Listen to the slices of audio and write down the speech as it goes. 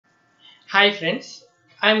Hi friends,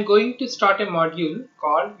 I am going to start a module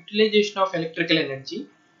called Utilization of Electrical Energy.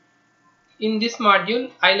 In this module,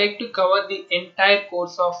 I like to cover the entire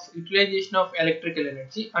course of Utilization of Electrical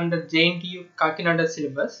Energy under JNTU Kakinada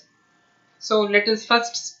syllabus. So let us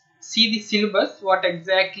first see the syllabus, what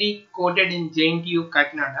exactly coded in JNTU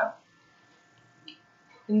Kakinada.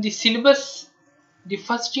 In the syllabus, the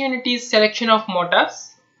first unit is selection of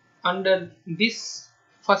motors. Under this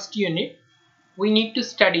first unit, we need to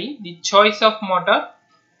study the choice of motor,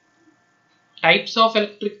 types of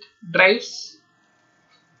electric drives,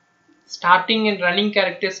 starting and running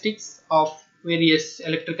characteristics of various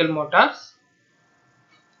electrical motors,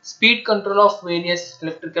 speed control of various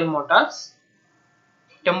electrical motors,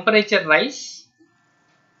 temperature rise,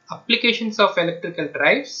 applications of electrical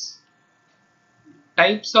drives,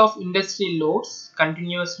 types of industry loads,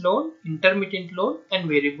 continuous load, intermittent load and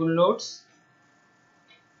variable loads,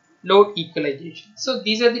 load equalization. So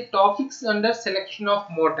these are the topics under selection of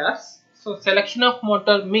motors. So selection of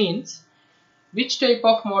motor means which type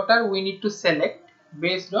of motor we need to select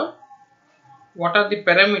based on what are the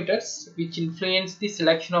parameters which influence the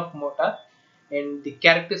selection of motor and the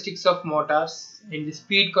characteristics of motors and the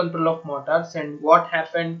speed control of motors and what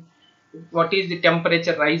is the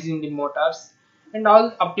temperature rise in the motors and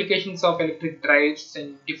all applications of electric drives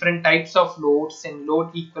and different types of loads and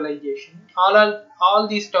load equalization. All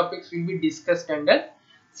these topics will be discussed under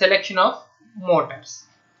selection of motors.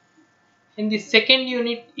 And the second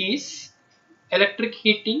unit is electric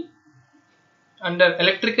heating. Under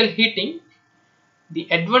electrical heating, the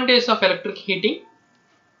advantage of electric heating,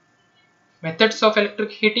 methods of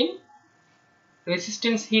electric heating,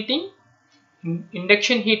 resistance heating,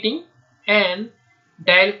 induction heating and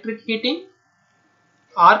dielectric heating,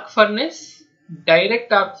 arc furnace,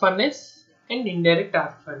 direct arc furnace and indirect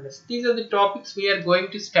arc furnace. These are the topics we are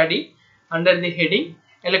going to study under the heading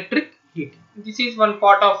electric heating. This is one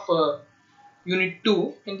part of unit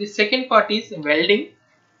 2 and the second part is welding.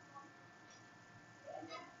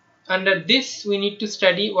 Under this we need to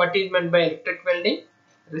study what is meant by electric welding,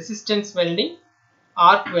 resistance welding,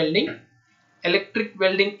 arc welding, electric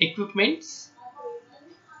welding equipments,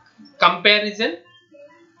 comparison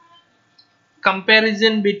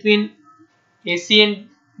between AC and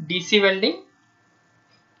DC welding.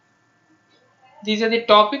 These are the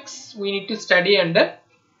topics we need to study under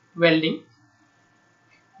welding.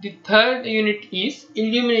 The third unit is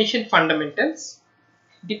Illumination Fundamentals.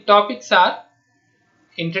 The topics are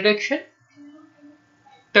introduction,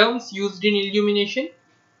 terms used in illumination,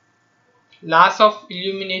 laws of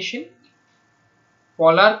illumination,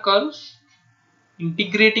 polar curves,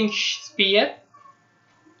 integrating sphere,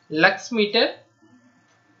 lux meter,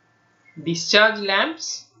 discharge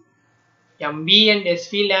lamps, MV and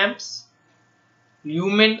SV lamps,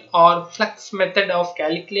 lumen or flux method of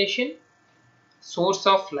calculation, sources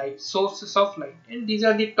of light, and these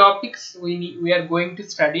are the topics we are going to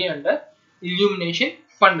study under illumination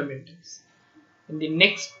fundamentals. And the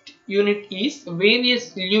next unit is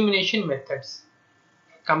various illumination methods,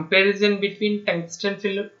 comparison between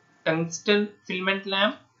tungsten filament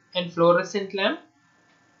lamp and fluorescent lamp,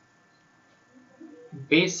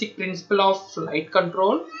 basic principle of light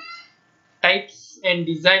control, types and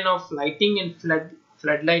design of lighting and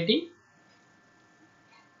flood lighting,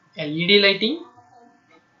 LED lighting,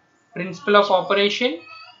 principle of operation,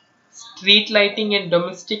 street lighting and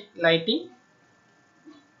domestic lighting,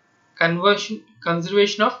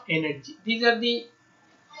 conservation of energy. These are the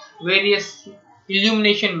various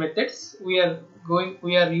illumination methods we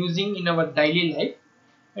are using in our daily life,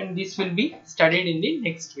 and this will be studied in the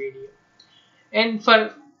next video. And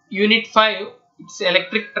for unit 5, it's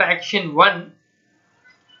electric traction 1,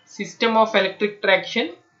 system of electric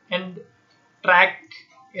traction and track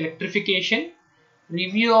electrification,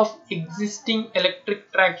 review of existing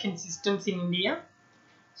electric traction systems in India,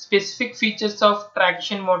 specific features of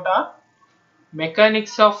traction motor,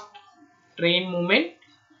 mechanics of train movement,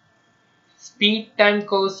 speed time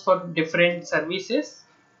curves for different services,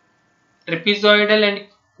 trapezoidal and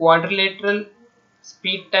quadrilateral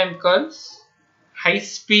speed time curves, high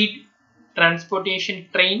speed transportation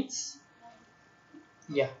trains.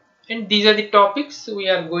 And these are the topics we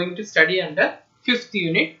are going to study under 5th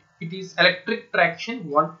unit. It is electric traction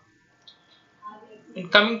 1.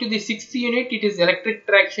 And coming to the 6th unit, it is electric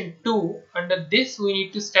traction 2. Under this we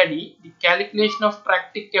need to study the calculation of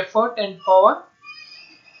tractic effort and power,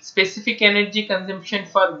 specific energy consumption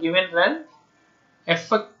for given run,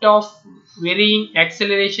 effect of varying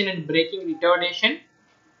acceleration and braking retardation,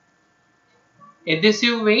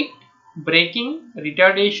 adhesive weight, braking,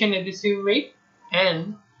 retardation, adhesive weight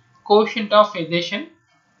and coefficient of adhesion,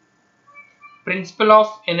 principle of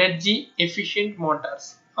energy efficient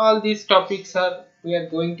motors. All these topics are we are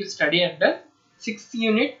going to study under 6th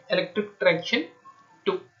unit electric traction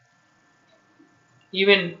 2.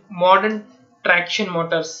 Even modern traction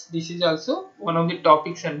motors, this is also one of the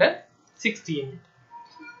topics under 6th unit.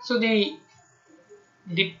 So the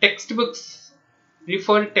textbooks,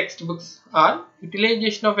 referred textbooks are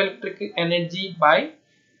Utilization of Electrical Energy by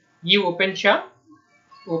E. Openshaw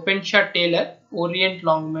Taylor, Orient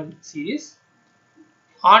Longman series.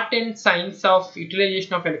 Art and Science of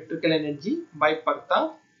Utilization of Electrical Energy by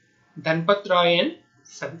Partha, Dhanpat Roy and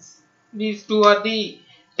Sons. These two are the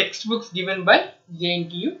textbooks given by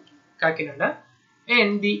JNTU Kakinada,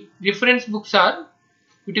 and the reference books are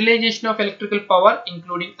Utilization of Electrical Power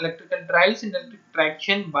including Electrical Drives and Electric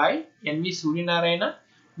Traction by N.V. Suryanarayana,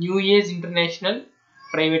 New Age International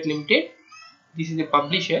Private Limited. This is the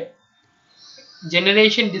publisher.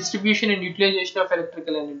 Generation, Distribution and Utilization of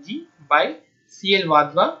Electrical Energy by C.L.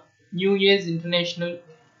 Wadhwa, New Age International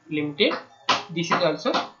Limited. This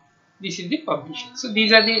is the publisher. So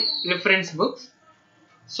these are the reference books.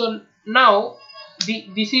 So now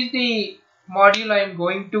this is the module I am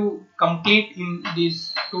going to complete in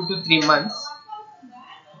these 2 to 3 months.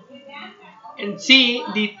 And see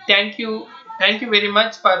the thank you very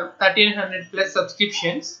much for 1300 plus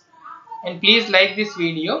subscriptions. And please like this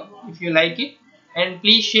video if you like it, and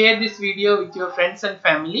please share this video with your friends and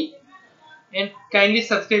family, and kindly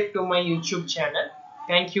subscribe to my YouTube channel.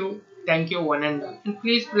 Thank you one and all, and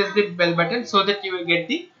please press the bell button so that you will get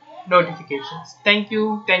the notifications. Thank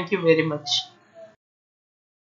you very much.